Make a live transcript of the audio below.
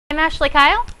Ashley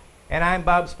Kyle. And I'm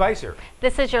Bob Spicer.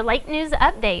 This is your Lake News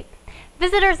Update.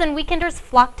 Visitors and weekenders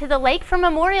flocked to the lake for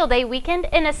Memorial Day weekend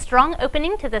in a strong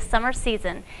opening to the summer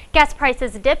season. Gas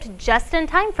prices dipped just in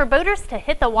time for boaters to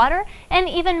hit the water, and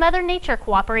even Mother Nature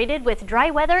cooperated with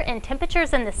dry weather and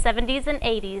temperatures in the 70s and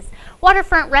 80s.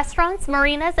 Waterfront restaurants,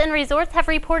 marinas, and resorts have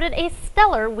reported a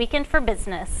stellar weekend for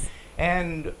business.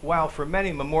 And while for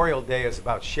many Memorial Day is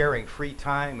about sharing free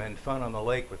time and fun on the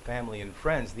lake with family and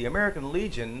friends, the American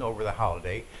Legion over the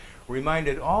holiday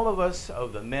reminded all of us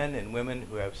of the men and women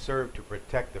who have served to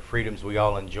protect the freedoms we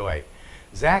all enjoy.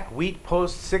 Zach Wheat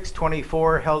Post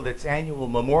 624 held its annual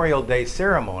Memorial Day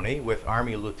ceremony with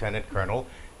Army Lieutenant Colonel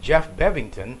Jeff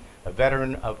Bevington, a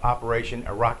veteran of Operation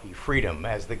Iraqi Freedom,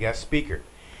 as the guest speaker.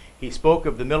 He spoke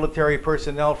of the military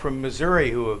personnel from Missouri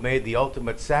who have made the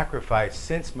ultimate sacrifice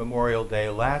since Memorial Day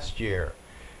last year.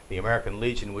 The American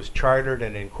Legion was chartered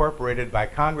and incorporated by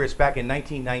Congress back in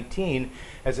 1919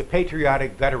 as a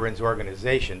patriotic veterans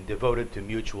organization devoted to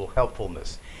mutual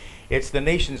helpfulness. It's the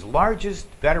nation's largest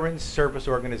veterans service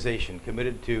organization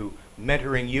committed to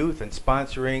mentoring youth and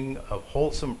sponsoring of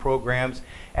wholesome programs,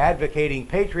 advocating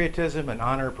patriotism and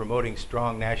honor, promoting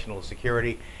strong national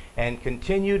security, and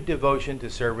continued devotion to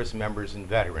service members and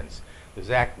veterans. The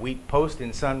Zach Wheat Post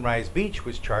in Sunrise Beach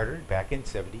was chartered back in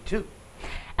 '72.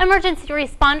 Emergency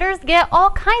responders get all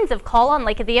kinds of call on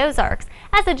Lake of the Ozarks.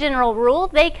 As a general rule,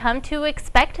 they come to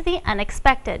expect the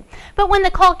unexpected. But when the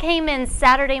call came in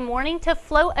Saturday morning to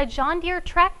float a John Deere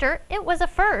tractor, it was a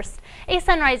first. A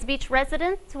Sunrise Beach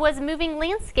resident was moving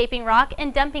landscaping rock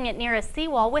and dumping it near a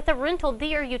seawall with a rental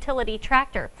Deere utility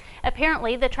tractor.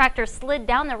 Apparently, the tractor slid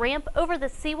down the ramp over the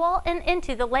seawall and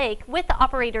into the lake, with the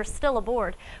operator still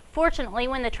aboard. Fortunately,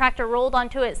 when the tractor rolled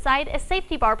onto its side, a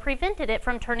safety bar prevented it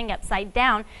from turning upside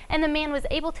down, and the man was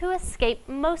able to escape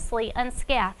mostly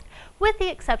unscathed, with the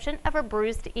exception of a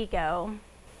bruised ego.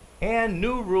 And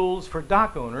new rules for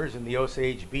dock owners in the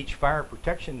Osage Beach Fire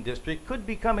Protection District could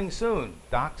be coming soon.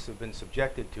 Docks have been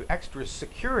subjected to extra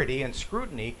security and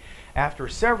scrutiny after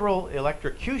several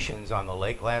electrocutions on the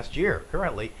lake last year.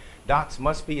 Currently, docks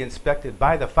must be inspected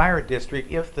by the fire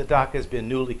district if the dock has been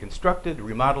newly constructed,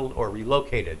 remodeled, or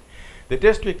relocated. The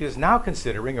district is now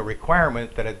considering a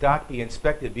requirement that a dock be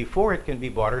inspected before it can be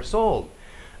bought or sold.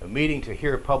 A meeting to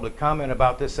hear public comment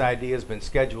about this idea has been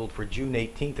scheduled for June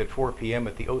 18th at 4 p.m.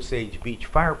 at the Osage Beach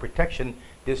Fire Protection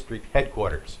District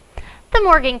headquarters. The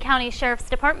Morgan County Sheriff's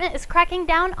Department is cracking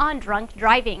down on drunk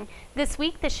driving. This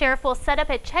week, the sheriff will set up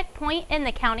a checkpoint in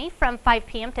the county from 5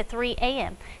 p.m. to 3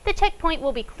 a.m. The checkpoint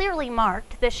will be clearly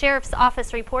marked, the sheriff's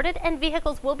office reported, and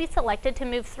vehicles will be selected to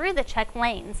move through the check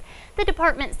lanes. The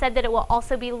department said that it will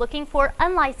also be looking for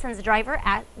unlicensed drivers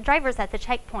at the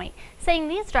checkpoint, saying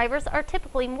these drivers are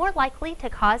typically more likely to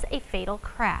cause a fatal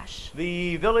crash.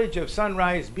 The village of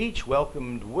Sunrise Beach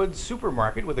welcomed Woods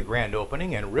Supermarket with a grand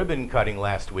opening and ribbon cutting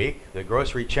last week. The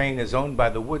grocery chain is owned by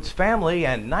the Woods family,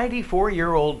 and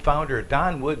 94-year-old founder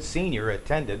Don Woods Sr.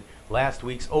 attended last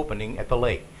week's opening at the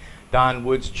lake. Don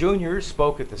Woods Jr.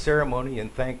 spoke at the ceremony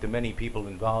and thanked the many people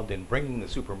involved in bringing the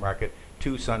supermarket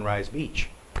to Sunrise Beach.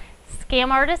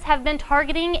 Scam artists have been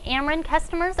targeting Ameren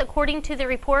customers, according to the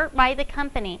report by the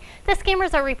company. The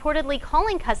scammers are reportedly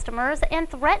calling customers and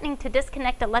threatening to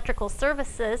disconnect electrical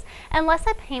services unless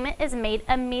a payment is made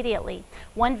immediately.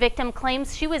 One victim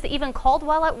claims she was even called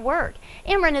while at work.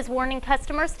 Ameren is warning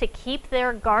customers to keep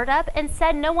their guard up and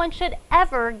said no one should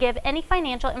ever give any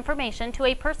financial information to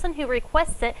a person who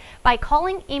requests it by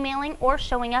calling, emailing, or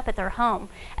showing up at their home.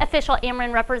 Official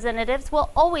Ameren representatives will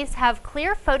always have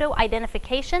clear photo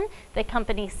identification, the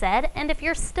company said, and if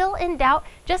you're still in doubt,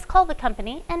 just call the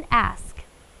company and ask.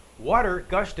 Water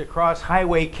gushed across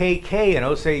Highway KK in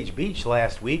Osage Beach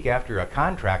last week after a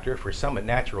contractor for Summit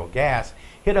Natural Gas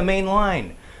hit a main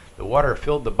line. The water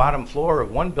filled the bottom floor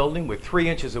of one building with 3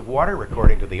 inches of water,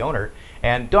 according to the owner,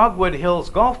 and Dogwood Hills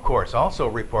Golf Course also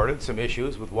reported some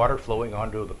issues with water flowing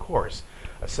onto the course.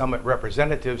 A Summit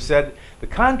representative said the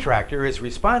contractor is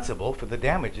responsible for the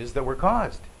damages that were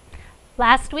caused.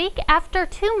 Last week, after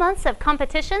 2 months of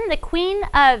competition, the Queen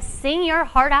of Sing Your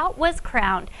Heart Out was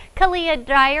crowned. Kalia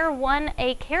Dyer won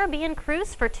a Caribbean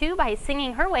cruise for 2 by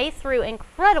singing her way through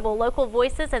incredible local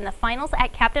voices in the finals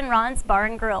at Captain Ron's Bar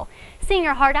and Grill. Sing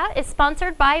Your Heart Out is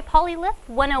sponsored by Polylift,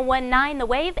 1019 The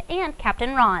Wave, and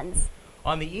Captain Ron's.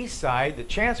 On the east side, the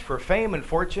chance for fame and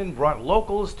fortune brought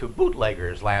locals to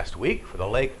bootleggers last week for the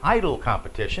Lake Idol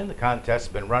competition. The contest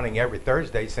has been running every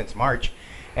Thursday since March,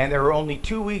 and there are only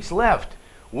 2 weeks left.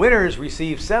 Winners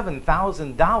receive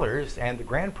 $7,000, and the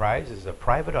grand prize is a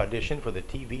private audition for the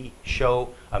TV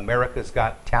show America's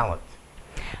Got Talent.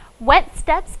 Wet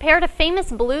Steps paired a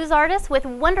famous blues artist with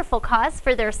wonderful cause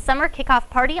for their summer kickoff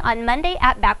party on Monday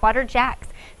at Backwater Jack's.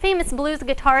 Famous blues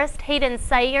guitarist Hayden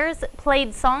Sayers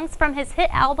played songs from his hit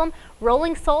album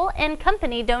Rolling Soul, and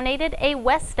company donated a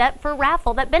West Step for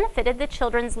raffle that benefited the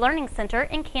Children's Learning Center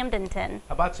in Camdenton.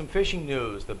 How about some fishing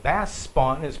news? The bass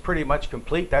spawn is pretty much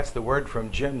complete. That's the word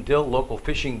from Jim Dill, local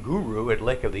fishing guru at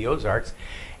Lake of the Ozarks.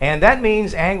 And that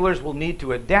means anglers will need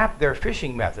to adapt their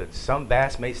fishing methods. Some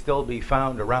bass may still be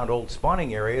found around old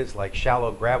spawning areas like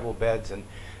shallow gravel beds, and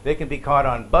they can be caught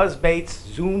on buzz baits,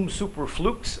 zoom super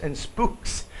flukes, and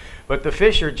spooks. But the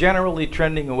fish are generally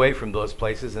trending away from those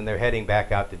places, and they're heading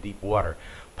back out to deep water.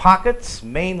 Pockets,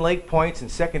 main lake points,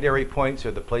 and secondary points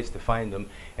are the place to find them,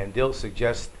 and Dill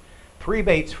suggests 3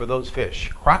 baits for those fish: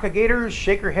 crocodigators,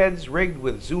 shakerheads rigged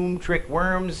with zoom trick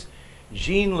worms,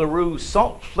 Jean LaRue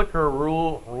salt flicker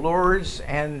lures,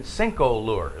 and Senko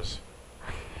lures.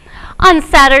 On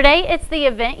Saturday, it's the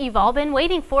event you've all been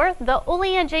waiting for, the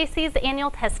Olean JC's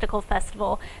annual Testicle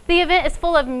Festival. The event is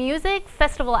full of music,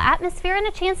 festival atmosphere, and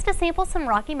a chance to sample some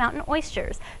Rocky Mountain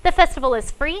oysters. The festival is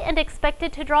free and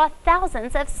expected to draw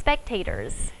thousands of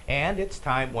spectators. And it's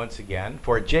time once again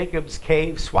for Jacob's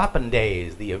Cave Swappin'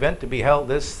 Days. The event, to be held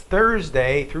this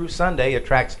Thursday through Sunday,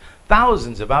 attracts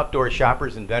thousands of outdoor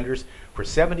shoppers and vendors for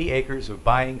 70 acres of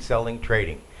buying, selling,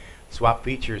 trading. Swap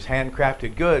features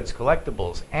handcrafted goods,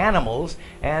 collectibles, animals,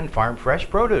 and farm fresh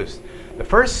produce. The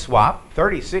first swap,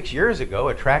 36 years ago,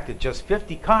 attracted just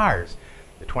 50 cars.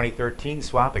 The 2013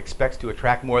 swap expects to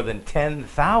attract more than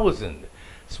 10,000.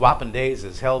 Swappin' Days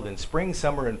is held in spring,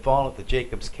 summer, and fall at the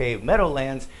Jacobs Cave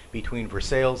Meadowlands between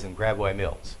Versailles and Gravois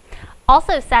Mills.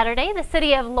 Also Saturday, the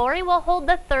City of Laurie will hold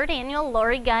the 3rd annual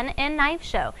Laurie Gun and Knife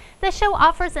Show. The show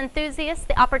offers enthusiasts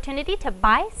the opportunity to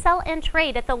buy, sell, and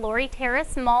trade at the Laurie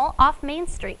Terrace Mall off Main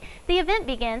Street. The event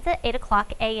begins at 8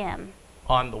 o'clock a.m.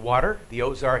 On the water, the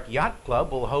Ozark Yacht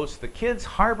Club will host the Kids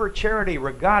Harbor Charity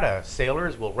Regatta.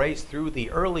 Sailors will race through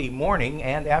the early morning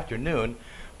and afternoon,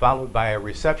 followed by a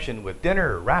reception with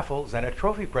dinner, raffles, and a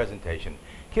trophy presentation.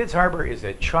 Kids Harbor is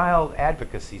a child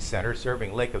advocacy center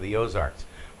serving Lake of the Ozarks,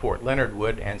 Fort Leonard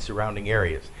Wood, and surrounding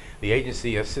areas. The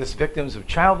agency assists victims of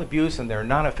child abuse and their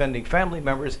non-offending family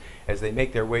members as they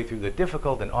make their way through the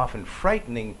difficult and often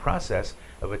frightening process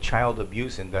of a child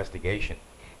abuse investigation.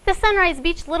 The Sunrise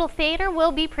Beach Little Theater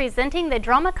will be presenting the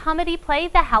drama comedy play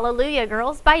The Hallelujah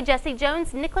Girls by Jesse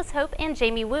Jones, Nicholas Hope, and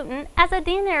Jamie Wooten as a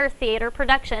dinner theater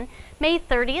production May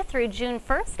 30th through June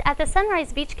 1st at the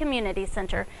Sunrise Beach Community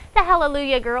Center. The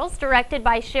Hallelujah Girls, directed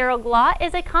by Cheryl Glaw,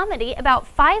 is a comedy about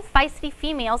 5 feisty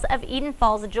females of Eden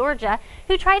Falls, Georgia,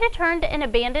 who try to turn an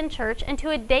abandoned church into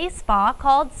a day spa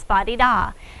called Spotty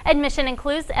Da. Admission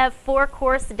includes a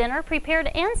 4-course dinner prepared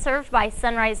and served by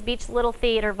Sunrise Beach Little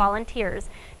Theater volunteers.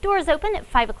 Doors open at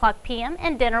 5 o'clock p.m.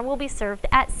 and dinner will be served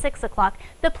at 6 o'clock.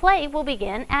 The play will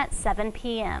begin at 7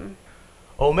 p.m.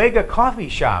 Omega Coffee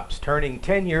Shops, turning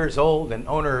 10 years old, and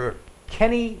owner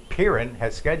Kenny Piran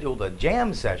has scheduled a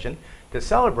jam session to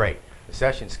celebrate. The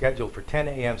session scheduled for 10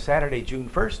 a.m. Saturday, June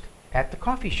 1st at the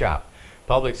coffee shop.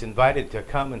 Public's invited to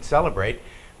come and celebrate.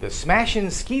 The Smashin'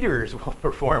 Skeeters will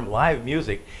perform live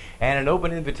music, and an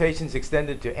open invitation is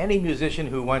extended to any musician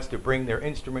who wants to bring their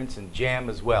instruments and jam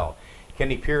as well.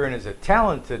 Kenny Piran is a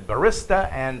talented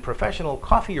barista and professional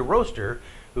coffee roaster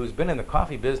who's been in the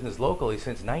coffee business locally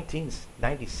since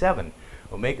 1997.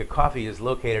 Omega Coffee is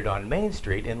located on Main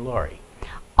Street in Laurie.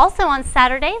 Also on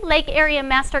Saturday, Lake Area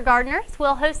Master Gardeners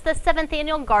will host the 7th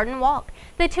annual Garden Walk.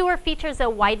 The tour features a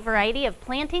wide variety of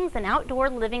plantings and outdoor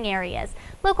living areas.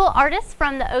 Local artists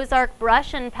from the Ozark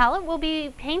Brush and Palette will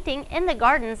be painting in the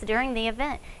gardens during the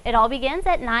event. It all begins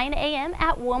at 9 a.m.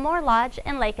 at Wilmore Lodge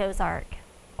in Lake Ozark.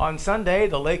 On Sunday,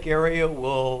 the Lake area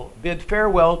will bid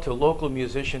farewell to local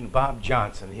musician Bob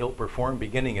Johnson. He'll perform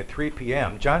beginning at 3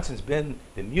 p.m. Johnson's been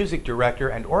the music director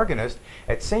and organist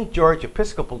at St. George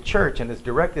Episcopal Church and has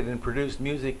directed and produced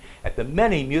music at the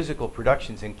many musical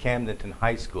productions in Camdenton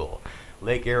High School,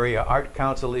 Lake Area Art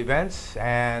Council events,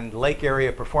 and Lake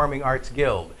Area Performing Arts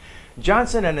Guild.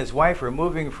 Johnson and his wife are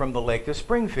moving from the lake to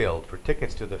Springfield. For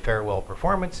tickets to the farewell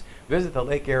performance, visit the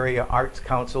Lake Area Arts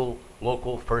Council,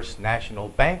 local First National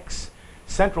Banks,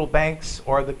 Central Banks,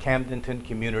 or the Camdenton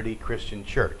Community Christian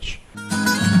Church.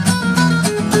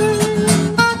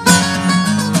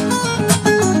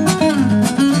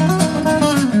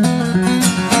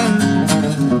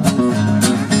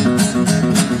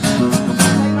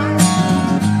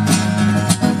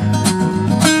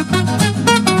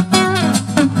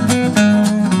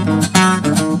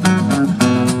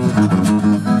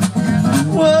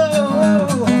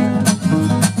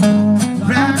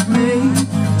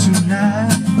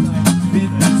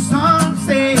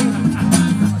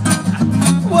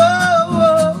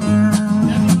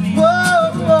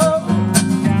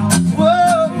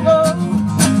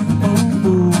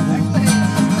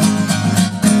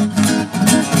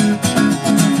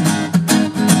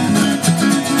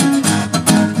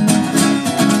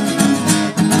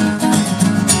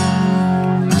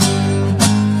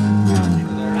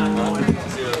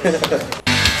 I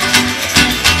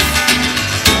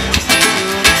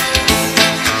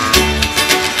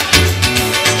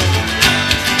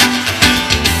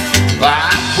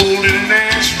pulled in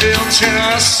Nashville,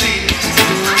 Tennessee.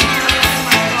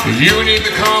 You need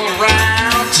to come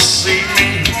around to see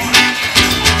me.